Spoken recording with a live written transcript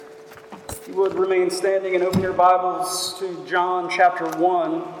You would remain standing and open your Bibles to John chapter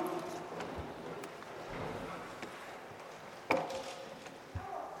 1.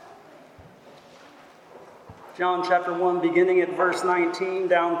 John chapter 1, beginning at verse 19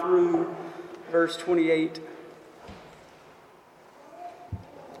 down through verse 28.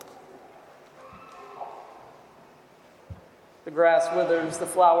 The grass withers, the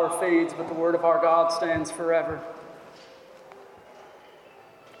flower fades, but the word of our God stands forever.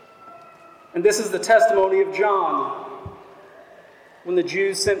 And this is the testimony of John. When the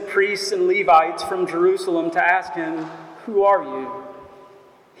Jews sent priests and Levites from Jerusalem to ask him, "Who are you?"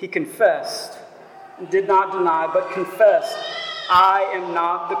 he confessed, and did not deny, but confessed, "I am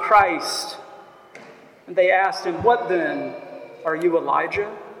not the Christ." And they asked him, "What then? Are you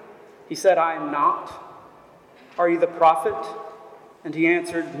Elijah?" He said, "I am not." "Are you the prophet?" And he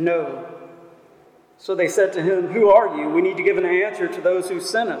answered, "No." So they said to him, "Who are you? We need to give an answer to those who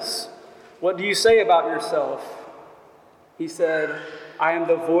sent us. What do you say about yourself?" He said, "I am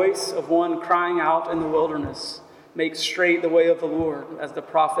the voice of one crying out in the wilderness, 'Make straight the way of the Lord,' as the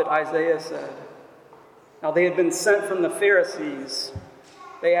prophet Isaiah said." Now they had been sent from the Pharisees.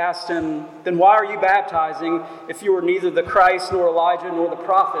 They asked him, "Then why are you baptizing if you are neither the Christ nor Elijah nor the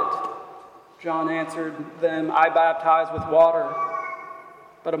prophet?" John answered them, "I baptize with water,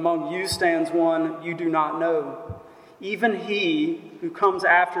 but among you stands one you do not know, even he who comes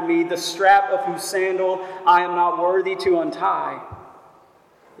after me, the strap of whose sandal I am not worthy to untie."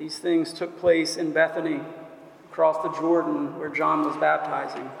 These things took place in Bethany, across the Jordan, where John was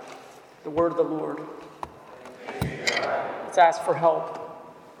baptizing. The word of the Lord. Let's ask for help.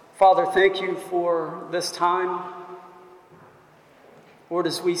 Father, thank you for this time. Lord,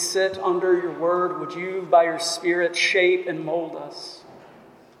 as we sit under your word, would you, by your Spirit, shape and mold us?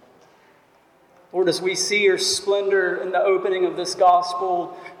 Lord, as we see your splendor in the opening of this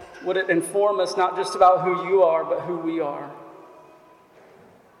gospel, would it inform us not just about who you are, but who we are?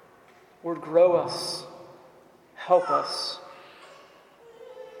 Lord, grow us, help us,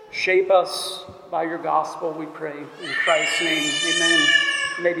 shape us by your gospel, we pray. In Christ's name, amen.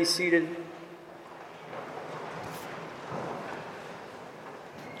 You may be seated.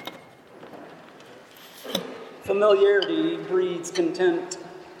 Familiarity breeds contempt.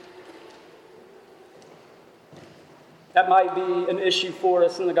 That might be an issue for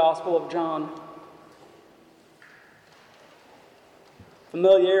us in the Gospel of John.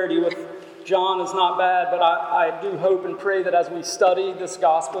 Familiarity with John is not bad, but I do hope and pray that as we study this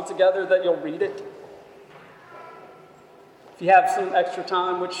Gospel together, that you'll read it. If you have some extra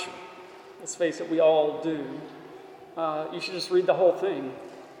time, which, let's face it, we all do, you should just read the whole thing.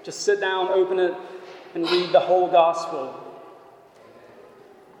 Just sit down, open it, and read the whole Gospel.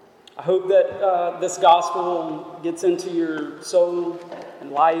 I hope that this gospel gets into your soul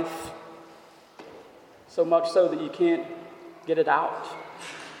and life, so much so that you can't get it out.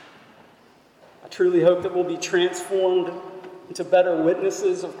 I truly hope that we'll be transformed into better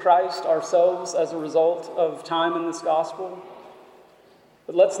witnesses of Christ ourselves as a result of time in this gospel.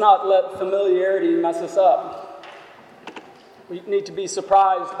 But let's not let familiarity mess us up. We need to be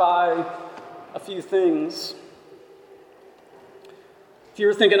surprised by a few things. If you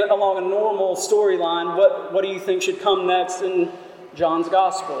were thinking along a normal storyline, what do you think should come next in John's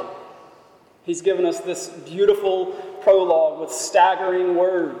gospel? He's given us this beautiful prologue with staggering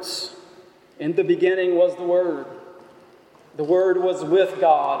words. In the beginning was the Word. The Word was with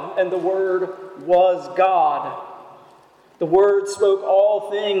God, and the Word was God. The Word spoke all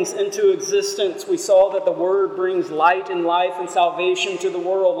things into existence. We saw that the Word brings light and life and salvation to the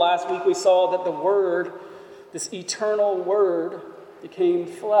world. Last week we saw that the Word, this eternal Word, became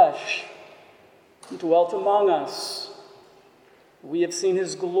flesh and dwelt among us. We have seen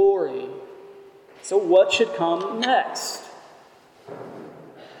his glory. So what should come next?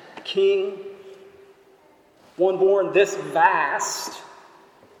 King, one born this vast,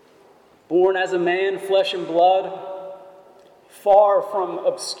 born as a man, flesh and blood, far from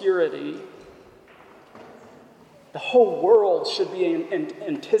obscurity. The whole world should be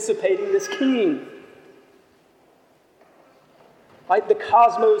anticipating this king. Like the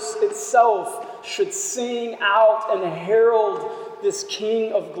cosmos itself should sing out and herald this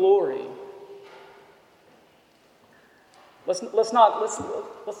King of glory. Let's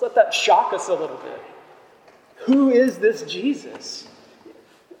let that shock us a little bit. Who is this Jesus?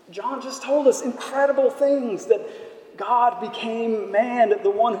 John just told us incredible things, that God became man,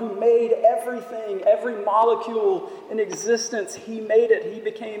 the one who made everything, every molecule in existence. He made it. He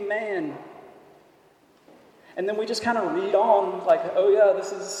became man. And then we just kind of read on like, oh yeah,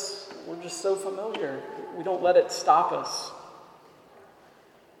 we're just so familiar. We don't let it stop us.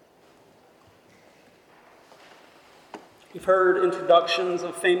 You've heard introductions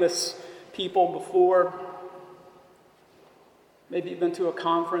of famous people before. Maybe you've been to a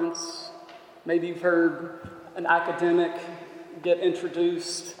conference. Maybe you've heard an academic get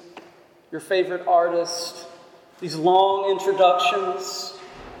introduced, your favorite artist, these long introductions.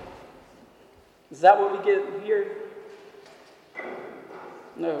 Is that what we get here?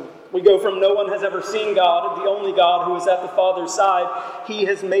 No. We go from no one has ever seen God, the only God who is at the Father's side. He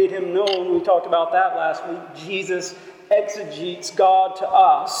has made him known. We talked about that last week. Jesus exegetes God to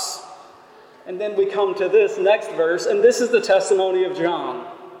us. And then we come to this next verse, and this is the testimony of John.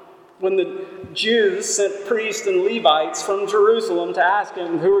 When the Jews sent priests and Levites from Jerusalem to ask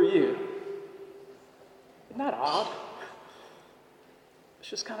him, "Who are you?" Isn't that odd? It's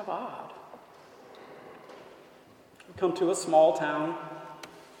just kind of odd. We come to a small town,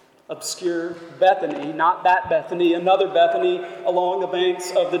 obscure Bethany, not that Bethany, another Bethany along the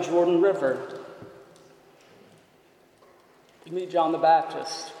banks of the Jordan River. You meet John the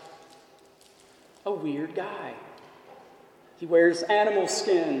Baptist, a weird guy. He wears animal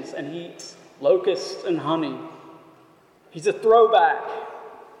skins and he eats locusts and honey. He's a throwback.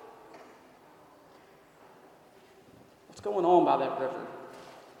 What's going on by that river?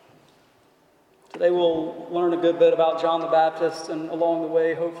 Today we'll learn a good bit about John the Baptist, and along the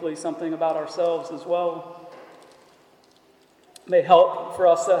way, hopefully something about ourselves as well. It may help for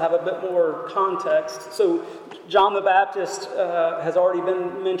us to have a bit more context. So John the Baptist has already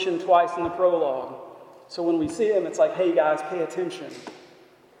been mentioned twice in the prologue. So when we see him, it's like, hey guys, pay attention.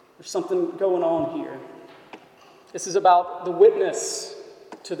 There's something going on here. This is about the witness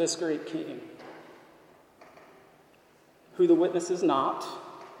to this great king. Who the witness is not,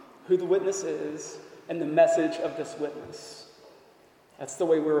 who the witness is, and the message of this witness. That's the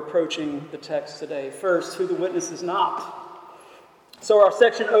way we're approaching the text today. First, who the witness is not. So our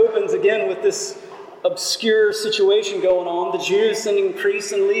section opens again with this obscure situation going on. The Jews sending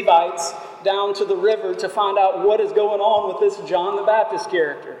priests and Levites down to the river to find out what is going on with this John the Baptist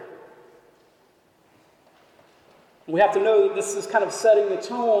character. We have to know that this is kind of setting the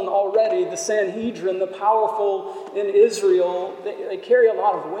tone already. The Sanhedrin, the powerful in Israel, they carry a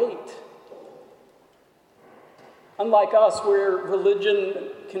lot of weight. Unlike us, where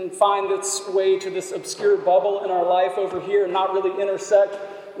religion can find its way to this obscure bubble in our life over here and not really intersect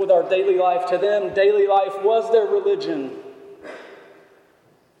with our daily life, to them, daily life was their religion.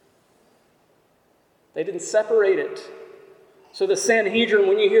 They didn't separate it. So the Sanhedrin,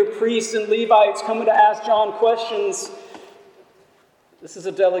 when you hear priests and Levites coming to ask John questions, this is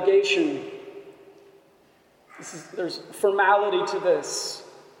a delegation. There's formality to this.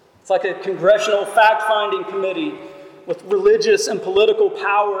 It's like a congressional fact-finding committee with religious and political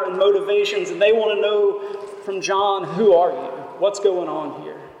power and motivations, and they want to know from John, who are you? What's going on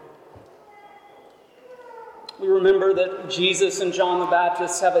here? We remember that Jesus and John the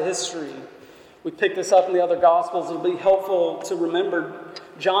Baptist have a history. We pick this up in the other Gospels. It'll be helpful to remember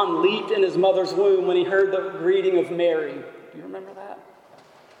John leaped in his mother's womb when he heard the greeting of Mary. Do you remember that?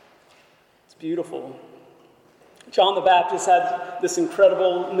 It's beautiful. John the Baptist had this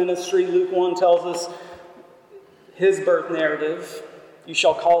incredible ministry. Luke 1 tells us his birth narrative. You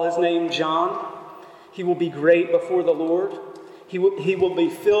shall call his name John. He will be great before the Lord. He will be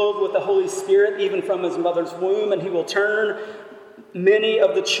filled with the Holy Spirit even from his mother's womb, and he will turn many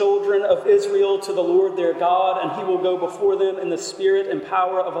of the children of Israel to the Lord their God, and he will go before them in the spirit and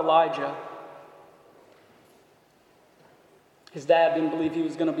power of Elijah. His dad didn't believe he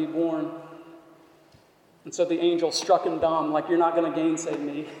was going to be born. And so the angel struck him dumb, like, you're not going to gainsay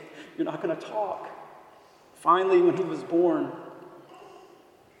me. You're not going to talk. Finally, when he was born,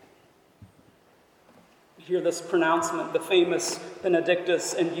 hear this pronouncement, the famous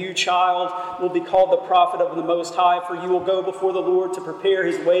Benedictus, and you, child, will be called the prophet of the Most High, for you will go before the Lord to prepare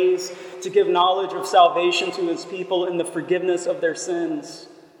his ways, to give knowledge of salvation to his people and the forgiveness of their sins.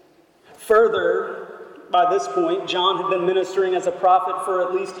 Further, by this point, John had been ministering as a prophet for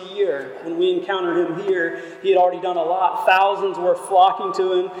at least a year. When we encounter him here, he had already done a lot. Thousands were flocking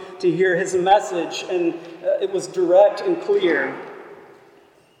to him to hear his message, and it was direct and clear.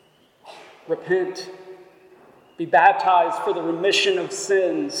 Repent. Be baptized for the remission of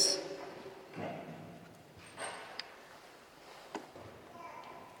sins.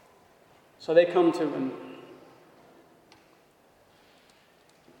 So they come to him.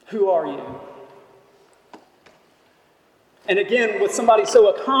 Who are you? And again, with somebody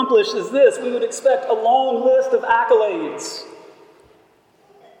so accomplished as this, we would expect a long list of accolades.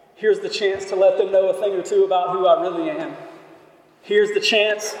 Here's the chance to let them know a thing or two about who I really am. Here's the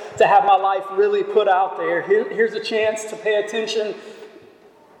chance to have my life really put out there. Here's a chance to pay attention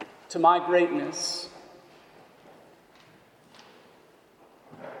to my greatness.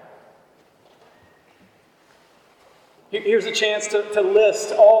 Here's a chance to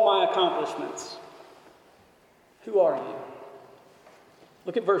list all my accomplishments. Who are you?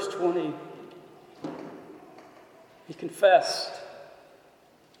 Look at verse 20. He confessed.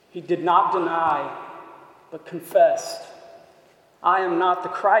 He did not deny, but confessed, I am not the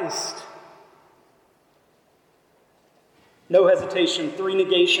Christ. No hesitation, 3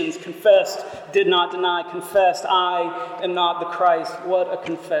 negations, confessed, did not deny, confessed, I am not the Christ. What a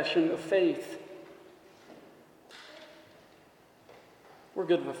confession of faith. We're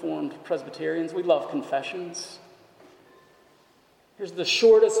good Reformed Presbyterians. We love confessions. Here's the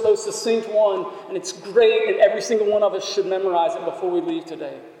shortest, most succinct one, and it's great, and every single one of us should memorize it before we leave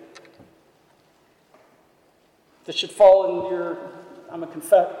today. This should fall in your, I'm a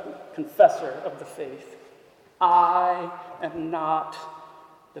confessor of the faith. I am not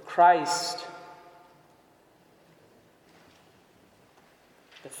the Christ.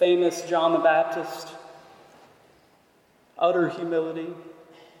 The famous John the Baptist, utter humility.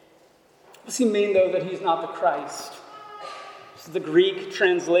 What does he mean, though, that he's not the Christ? This is the Greek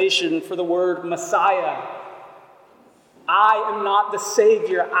translation for the word Messiah. I am not the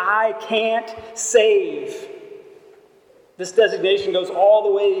Savior. I can't save. This designation goes all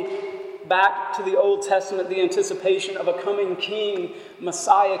the way back to the Old Testament, the anticipation of a coming king,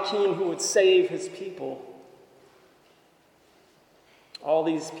 Messiah king, who would save his people. All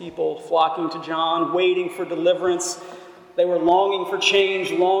these people flocking to John, waiting for deliverance. They were longing for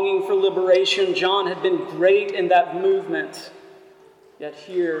change, longing for liberation. John had been great in that movement. Yet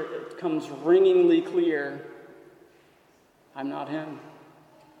here it comes ringingly clear, I'm not him.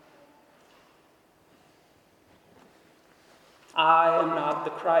 I am not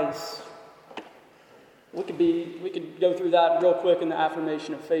the Christ. We could go through that real quick in the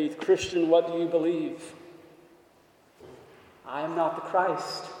affirmation of faith. Christian, what do you believe? I am not the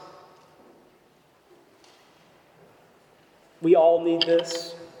Christ. We all need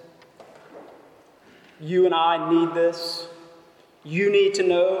this. You and I need this. You need to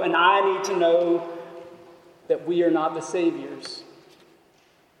know, and I need to know, that we are not the saviors.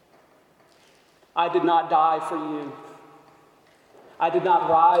 I did not die for you. I did not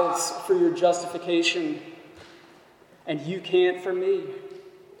rise for your justification, and you can't for me.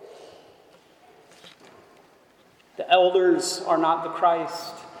 The elders are not the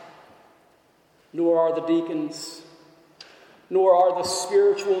Christ, nor are the deacons, nor are the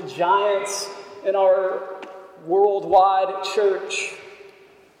spiritual giants in our worldwide church.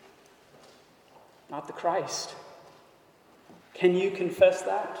 Not the Christ. Can you confess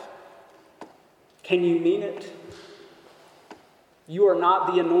that? Can you mean it? You are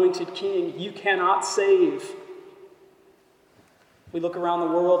not the anointed king. You cannot save. We look around the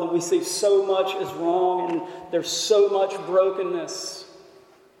world and we see so much is wrong and there's so much brokenness,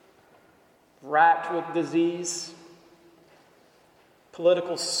 racked with disease,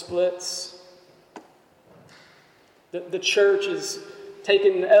 political splits. The church is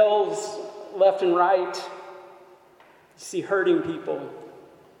taking L's left and right. You see hurting people.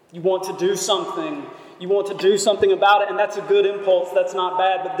 You want to do something. You want to do something about it, and that's a good impulse. That's not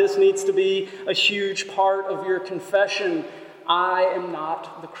bad, but this needs to be a huge part of your confession. I am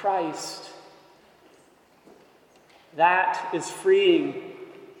not the Christ. That is freeing.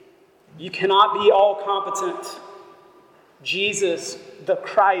 You cannot be all competent. Jesus, the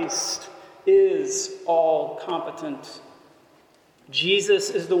Christ, is all competent.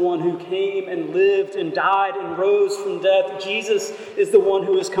 Jesus is the one who came and lived and died and rose from death. Jesus is the one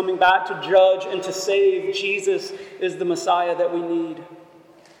who is coming back to judge and to save. Jesus is the Messiah that we need.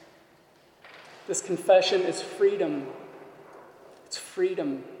 This confession is freedom. It's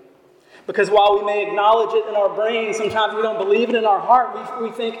freedom. Because while we may acknowledge it in our brain, sometimes we don't believe it in our heart.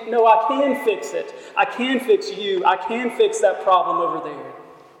 We think, no, I can fix it. I can fix you. I can fix that problem over there.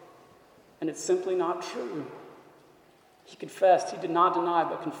 And it's simply not true. He confessed. He did not deny,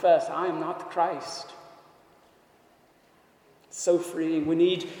 but confessed, I am not the Christ. It's so freeing. We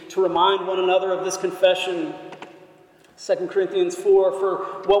need to remind one another of this confession. 2 Corinthians 4, for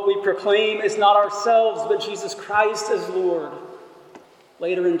what we proclaim is not ourselves, but Jesus Christ as Lord.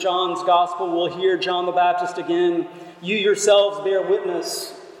 Later in John's Gospel, we'll hear John the Baptist again. You yourselves bear me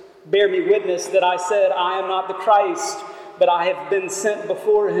witness that I said, I am not the Christ, but I have been sent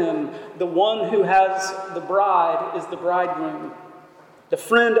before him. The one who has the bride is the bridegroom. The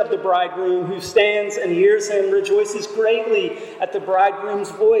friend of the bridegroom who stands and hears him rejoices greatly at the bridegroom's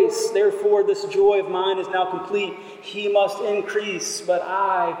voice. Therefore, this joy of mine is now complete. He must increase, but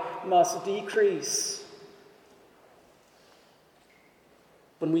I must decrease.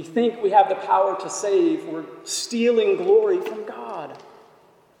 When we think we have the power to save, we're stealing glory from God.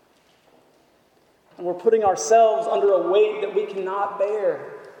 And we're putting ourselves under a weight that we cannot bear.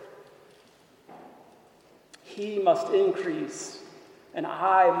 He must increase, and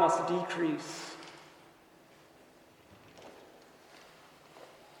I must decrease.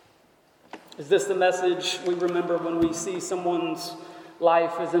 Is this the message we remember when we see someone's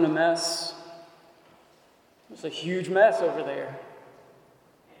life is in a mess? There's a huge mess over there.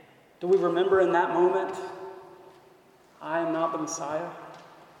 Do we remember in that moment, I am not the Messiah?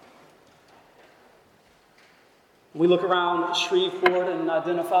 We look around Shreveport and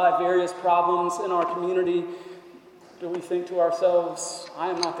identify various problems in our community. Do we think to ourselves, I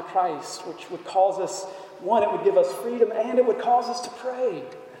am not the Christ, which would cause us, one, it would give us freedom, and it would cause us to pray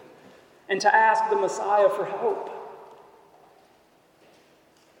and to ask the Messiah for help.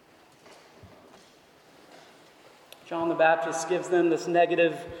 John the Baptist gives them this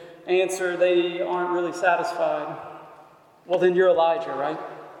negative answer. They aren't really satisfied. Well, then you're Elijah, right?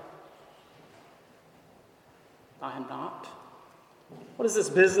 I am not. What is this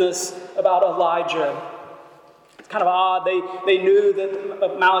business about Elijah? It's kind of odd. They knew that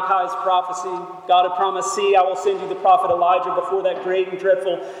of Malachi's prophecy. God had promised, see, I will send you the prophet Elijah before that great and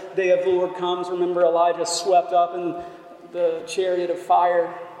dreadful day of the Lord comes. Remember, Elijah swept up in the chariot of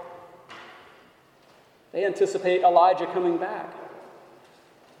fire. They anticipate Elijah coming back.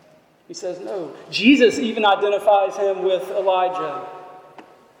 He says no. Jesus even identifies him with Elijah.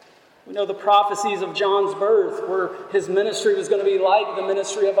 We know the prophecies of John's birth, where his ministry was going to be like the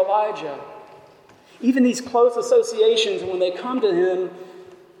ministry of Elijah. Even these close associations, when they come to him,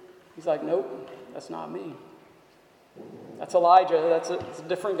 he's like, nope, that's not me. That's Elijah. That's a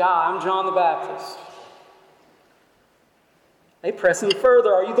different guy. I'm John the Baptist. They press him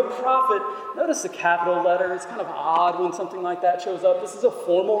further. Are you the prophet? Notice the capital letter. It's kind of odd when something like that shows up. This is a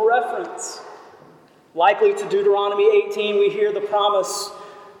formal reference. Likely to Deuteronomy 18, we hear the promise,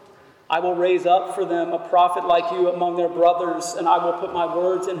 I will raise up for them a prophet like you among their brothers, and I will put my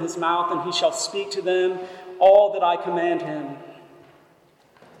words in his mouth, and he shall speak to them all that I command him.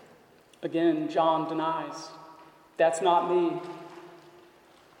 Again, John denies. That's not me.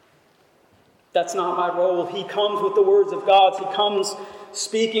 That's not my role. He comes with the words of God. He comes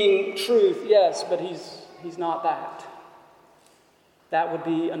speaking truth, yes, but he's not that. That would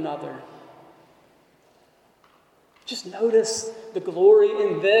be another. Just notice the glory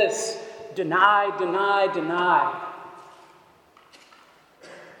in this. Deny, deny, deny.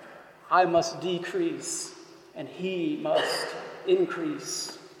 I must decrease, and he must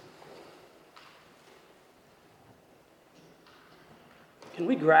increase. Can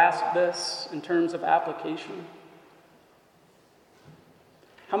we grasp this in terms of application?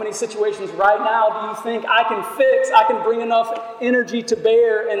 How many situations right now do you think I can bring enough energy to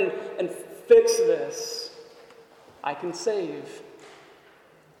bear and fix this? I can save.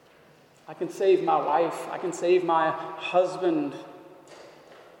 I can save my wife. I can save my husband.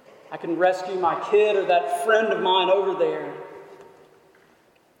 I can rescue my kid or that friend of mine over there.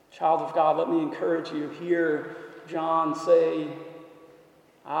 Child of God, let me encourage you. Hear John say,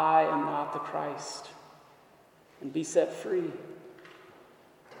 I am not the Christ, and be set free.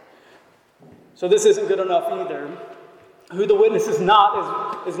 So this isn't good enough either. Who the witness is not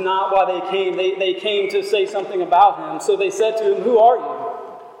why they came. They came to say something about him. So they said to him, who are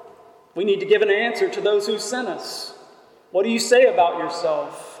you? We need to give an answer to those who sent us. What do you say about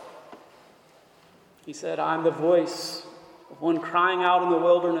yourself? He said, I am the voice of one crying out in the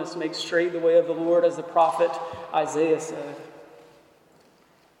wilderness, make straight the way of the Lord, as the prophet Isaiah said.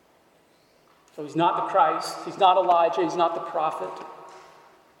 So he's not the Christ, he's not Elijah, he's not the prophet.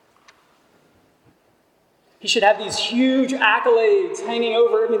 He should have these huge accolades hanging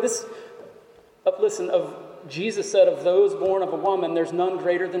over. Jesus said, of those born of a woman, there's none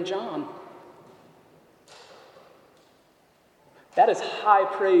greater than John. That is high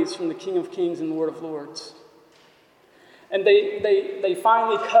praise from the King of Kings and Lord of Lords. And they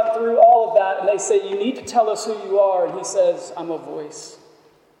finally cut through all of that, and they say, you need to tell us who you are. And he says, I'm a voice.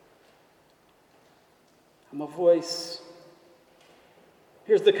 I'm a voice.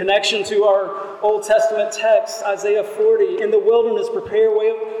 Here's the connection to our Old Testament text, Isaiah 40. In the wilderness, prepare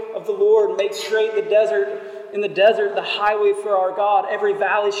way of the Lord. Make straight the desert. In the desert, the highway for our God. Every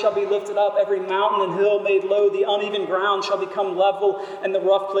valley shall be lifted up. Every mountain and hill made low. The uneven ground shall become level, and the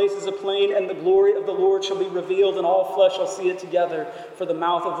rough places a plain. And the glory of the Lord shall be revealed, and all flesh shall see it together. For the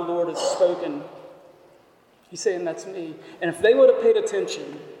mouth of the Lord has spoken. He's saying, that's me. And if they would have paid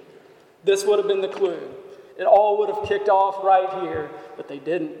attention, this would have been the clue. It all would have kicked off right here, but they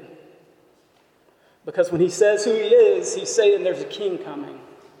didn't. Because when he says who he is, he's saying there's a king coming.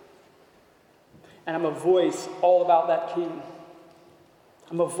 And I'm a voice all about that king.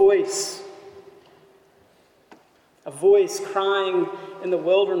 I'm a voice. A voice crying in the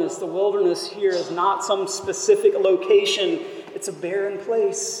wilderness. The wilderness here is not some specific location. It's a barren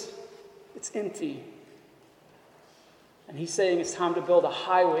place. It's empty. And he's saying it's time to build a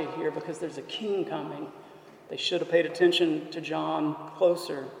highway here because there's a king coming. They should have paid attention to John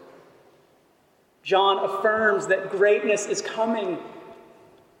closer. John affirms that greatness is coming.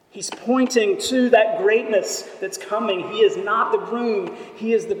 He's pointing to that greatness that's coming. He is not the groom.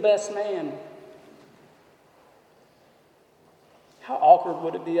 He is the best man. How awkward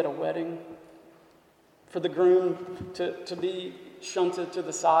would it be at a wedding for the groom to be shunted to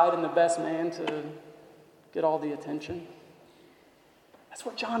the side and the best man to get all the attention? That's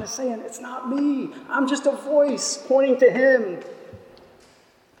what John is saying. It's not me. I'm just a voice pointing to him.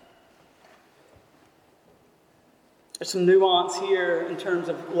 There's some nuance here in terms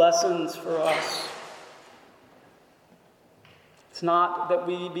of lessons for us. It's not that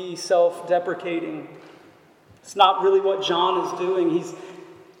we be self-deprecating. It's not really what John is doing.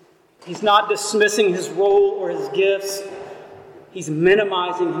 He's not dismissing his role or his gifts. He's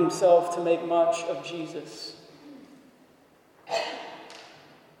minimizing himself to make much of Jesus.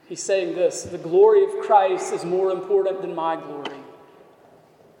 He's saying this: the glory of Christ is more important than my glory.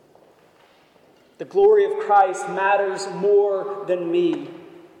 The glory of Christ matters more than me.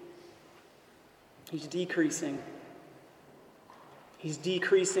 He's decreasing. He's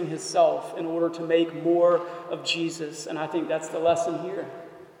decreasing himself in order to make more of Jesus. And I think that's the lesson here.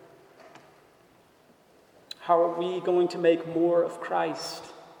 How are we going to make more of Christ?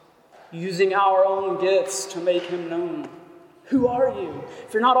 Using our own gifts to make him known. Who are you?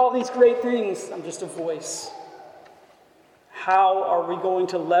 If you're not all these great things, I'm just a voice. How are we going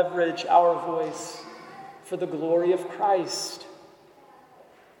to leverage our voice for the glory of Christ?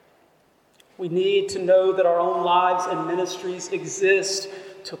 We need to know that our own lives and ministries exist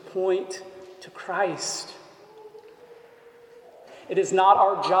to point to Christ. It is not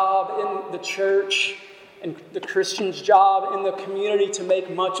our job in the church and the Christian's job in the community to make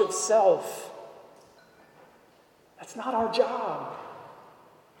much of self. That's not our job.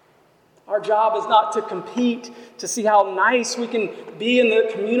 Our job is not to compete to see how nice we can be in the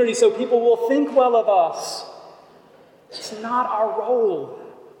community so people will think well of us. It's not our role.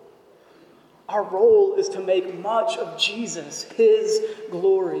 Our role is to make much of Jesus, his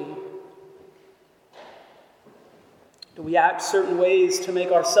glory. Do we act certain ways to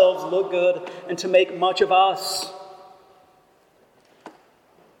make ourselves look good and to make much of us?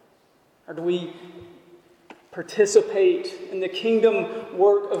 Or do we participate in the kingdom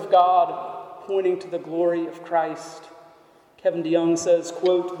work of God, pointing to the glory of Christ? Kevin DeYoung says,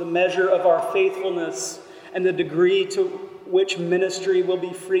 quote, "The measure of our faithfulness and the degree to which ministry will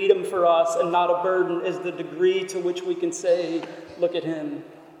be freedom for us and not a burden is the degree to which we can say, look at him.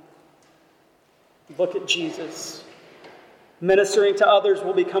 Look at Jesus." Ministering to others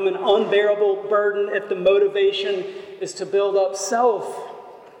will become an unbearable burden if the motivation is to build up self.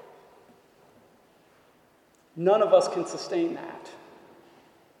 None of us can sustain that.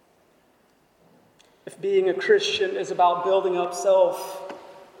 If being a Christian is about building up self,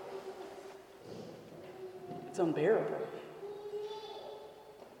 it's unbearable.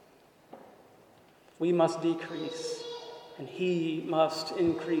 We must decrease, and he must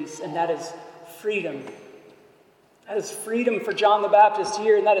increase, and that is freedom. That is freedom for John the Baptist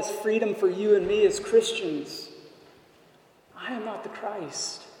here, and that is freedom for you and me as Christians. I am not the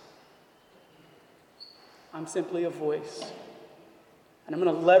Christ. I'm simply a voice. And I'm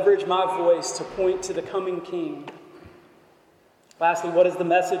going to leverage my voice to point to the coming King. Lastly, what is the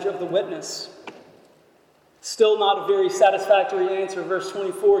message of the witness? Still not a very satisfactory answer. Verse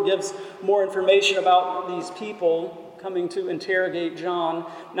 24 gives more information about these people coming to interrogate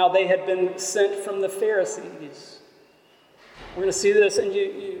John. Now they had been sent from the Pharisees. We're going to see this, and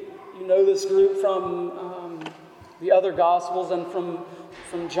you know this group from the other Gospels and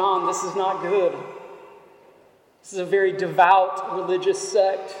from John. This is not good. This is a very devout religious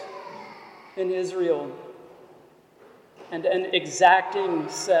sect in Israel and an exacting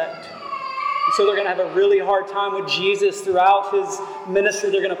sect. And so they're going to have a really hard time with Jesus throughout his ministry.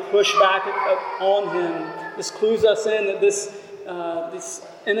 They're going to push back on him. This clues us in that this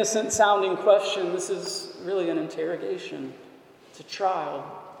innocent-sounding question, this is really an interrogation. It's a trial.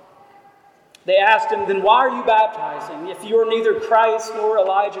 They asked him, "Then why are you baptizing if you are neither Christ nor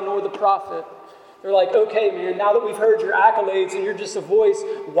Elijah nor the prophet?" They're like, "Okay, man, now that we've heard your accolades and you're just a voice,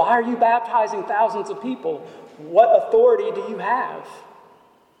 why are you baptizing thousands of people? What authority do you have?"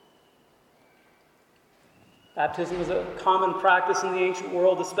 Baptism was a common practice in the ancient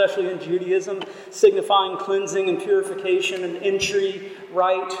world, especially in Judaism, signifying cleansing and purification, an entry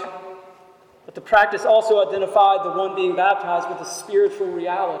rite. But the practice also identified the one being baptized with a spiritual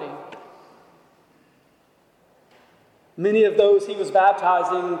reality. Many of those he was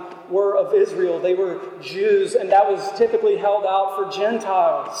baptizing were of Israel. They were Jews, and that was typically held out for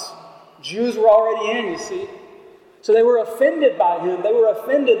Gentiles. Jews were already in, you see. So they were offended by him. They were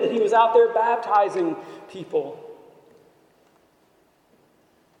offended that he was out there baptizing people.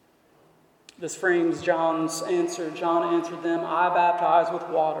 This frames John's answer. John answered them, I baptize with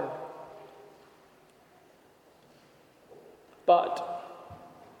water. But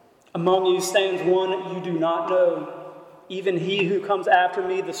among you stands one you do not know, even he who comes after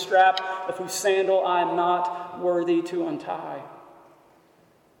me, the strap of whose sandal I am not worthy to untie.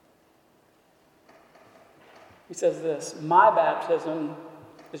 He says this, my baptism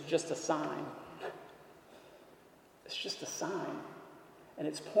is just a sign. It's just a sign. And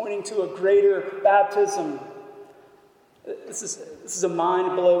it's pointing to a greater baptism. This is a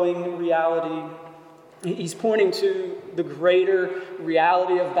mind-blowing reality. He's pointing to the greater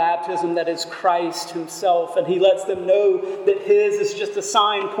reality of baptism that is Christ himself. And he lets them know that his is just a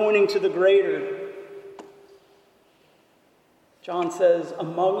sign pointing to the greater. John says,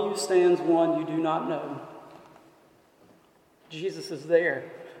 among you stands one you do not know. Jesus is there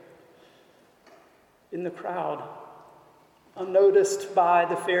in the crowd, unnoticed by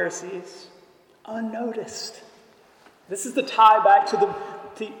the Pharisees. Unnoticed. This is the tie back to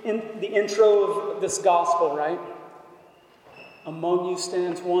the intro of this gospel, right? Among you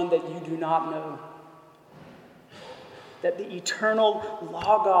stands one that you do not know. That the eternal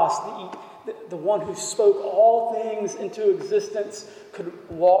Logos, the one who spoke all things into existence, could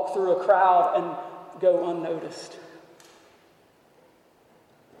walk through a crowd and go unnoticed.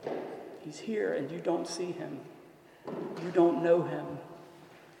 He's here and you don't see him. You don't know him.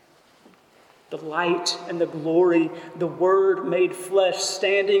 The light and the glory, the Word made flesh,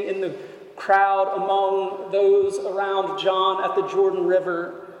 standing in the crowd among those around John at the Jordan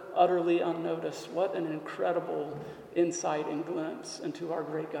River, utterly unnoticed. What an incredible insight and glimpse into our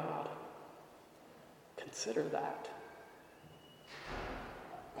great God. Consider that.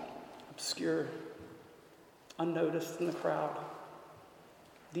 Obscure, unnoticed in the crowd.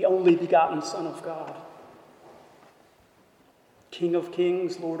 The only begotten Son of God. King of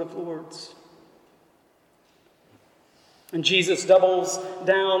kings, Lord of lords. And John doubles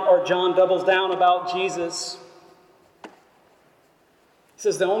down about Jesus. He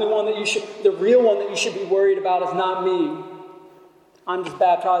says, the real one that you should be worried about is not me. I'm just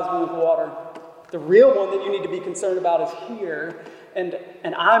baptizing with water. The real one that you need to be concerned about is here, and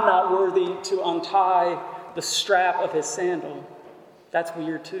I'm not worthy to untie the strap of his sandal. That's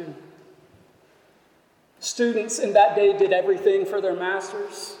weird too. Students in that day did everything for their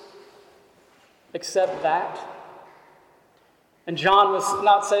masters except that. And John was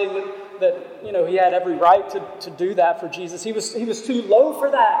not saying that he had every right to do that for Jesus. He was too low for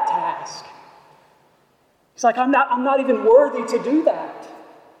that task. He's like, I'm not even worthy to do that.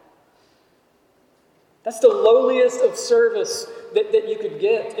 That's the lowliest of service that you could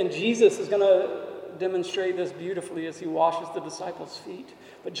get. And Jesus is going to demonstrate this beautifully as he washes the disciples' feet.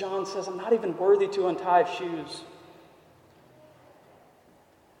 But John says, I'm not even worthy to untie shoes.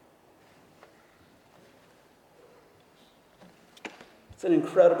 It's an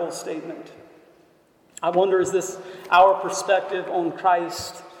incredible statement. I wonder, is this our perspective on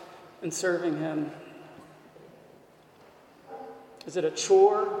Christ and serving him? Is it a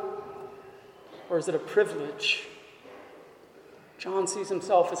chore or is it a privilege? John sees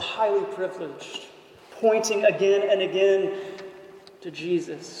himself as highly privileged, pointing again and again to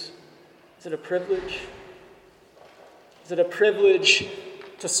Jesus. Is it a privilege? Is it a privilege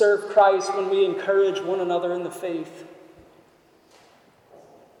to serve Christ when we encourage one another in the faith?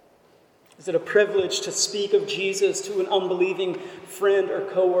 Is it a privilege to speak of Jesus to an unbelieving friend or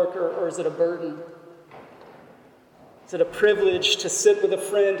coworker, or is it a burden? Is it a privilege to sit with a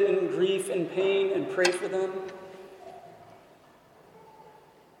friend in grief and pain and pray for them?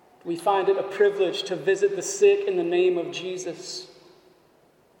 We find it a privilege to visit the sick in the name of Jesus.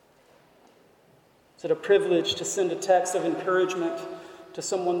 Is it a privilege to send a text of encouragement to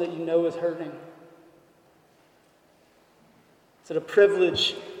someone that you know is hurting? Is it a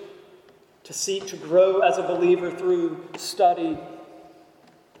privilege to seek to grow as a believer through study?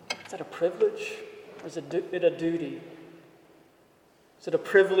 Is that a privilege or is it a duty? Is it a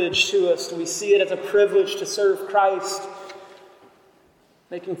privilege to us? Do we see it as a privilege to serve Christ?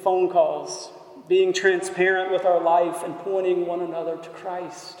 Making phone calls, being transparent with our life, and pointing one another to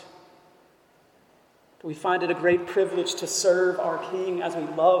Christ? Do we find it a great privilege to serve our King as we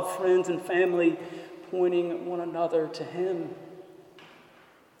love friends and family, pointing one another to him?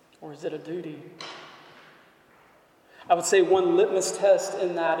 Or is it a duty? I would say one litmus test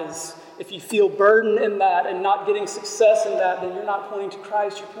in that is if you feel burdened in that and not getting success in that, then you're not pointing to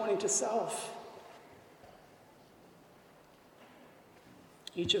Christ, you're pointing to self.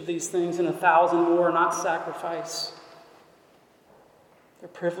 Each of these things and 1,000 more are not sacrifice. They're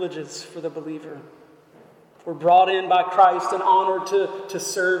privileges for the believer. We're brought in by Christ and honored to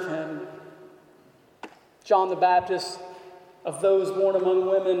serve him. John the Baptist, of those born among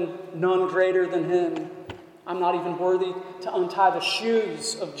women, none greater than him. I'm not even worthy to untie the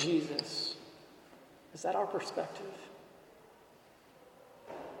shoes of Jesus. Is that our perspective?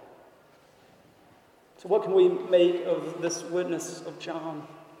 So what can we make of this witness of John?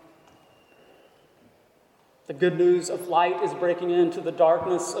 The good news of light is breaking into the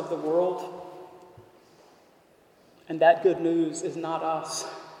darkness of the world. And that good news is not us.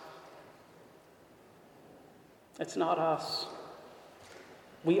 It's not us.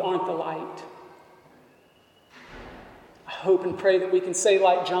 We aren't the light. I hope and pray that we can say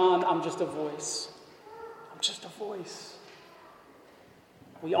like John, I'm just a voice. I'm just a voice.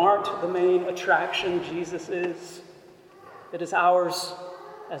 We aren't the main attraction, Jesus is. It is ours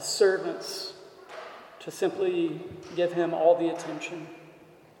as servants to simply give him all the attention,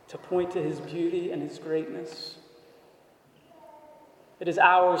 to point to his beauty and his greatness. It is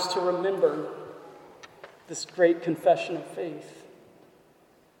ours to remember this great confession of faith.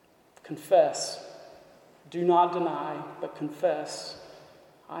 Confess. Do not deny, but confess,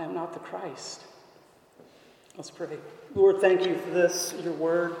 I am not the Christ. Let's pray. Lord, thank you for this, your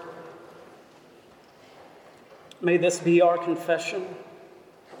word. May this be our confession.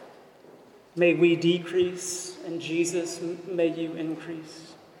 May we decrease, and Jesus, may you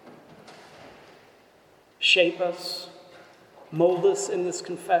increase. Shape us, mold us in this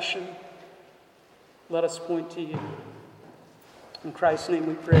confession. Let us point to you. In Christ's name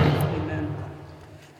we pray, amen.